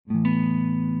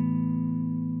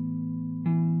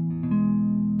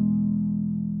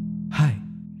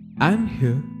I'm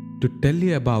here to tell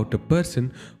you about a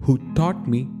person who taught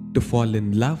me to fall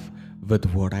in love with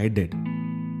what I did.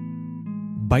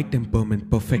 By temperament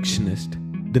perfectionist,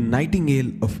 the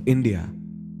nightingale of India,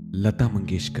 Lata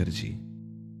Mangeshkarji.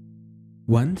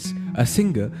 Once, a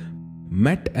singer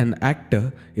met an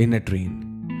actor in a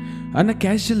train. On a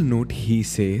casual note, he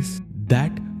says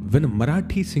that when a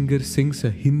Marathi singer sings a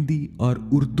Hindi or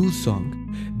Urdu song,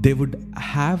 they would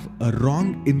have a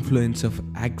wrong influence of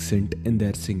accent in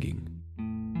their singing.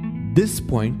 This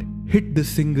point hit the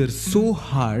singer so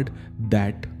hard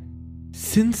that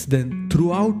since then,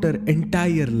 throughout her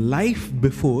entire life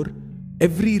before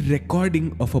every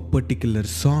recording of a particular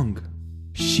song,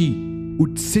 she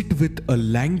would sit with a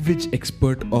language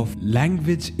expert of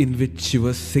language in which she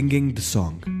was singing the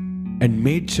song and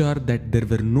made sure that there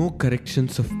were no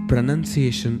corrections of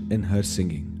pronunciation in her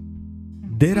singing.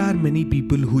 There are many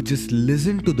people who just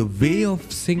listen to the way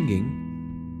of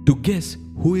singing to guess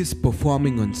who is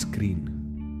performing on screen.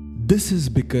 This is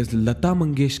because Lata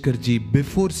Mangeshkarji,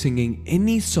 before singing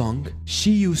any song,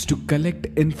 she used to collect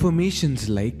informations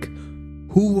like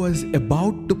who was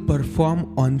about to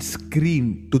perform on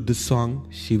screen to the song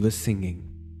she was singing.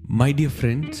 My dear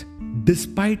friends,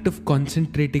 despite of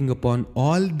concentrating upon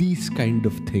all these kind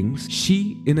of things,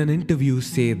 she in an interview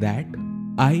say that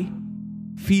I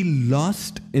feel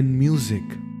lost in music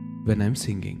when I'm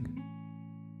singing.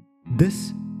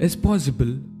 This is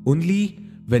possible only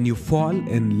when you fall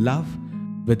in love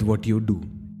with what you do.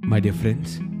 My dear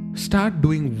friends, start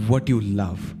doing what you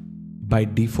love. By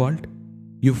default,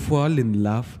 you fall in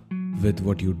love with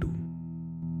what you do.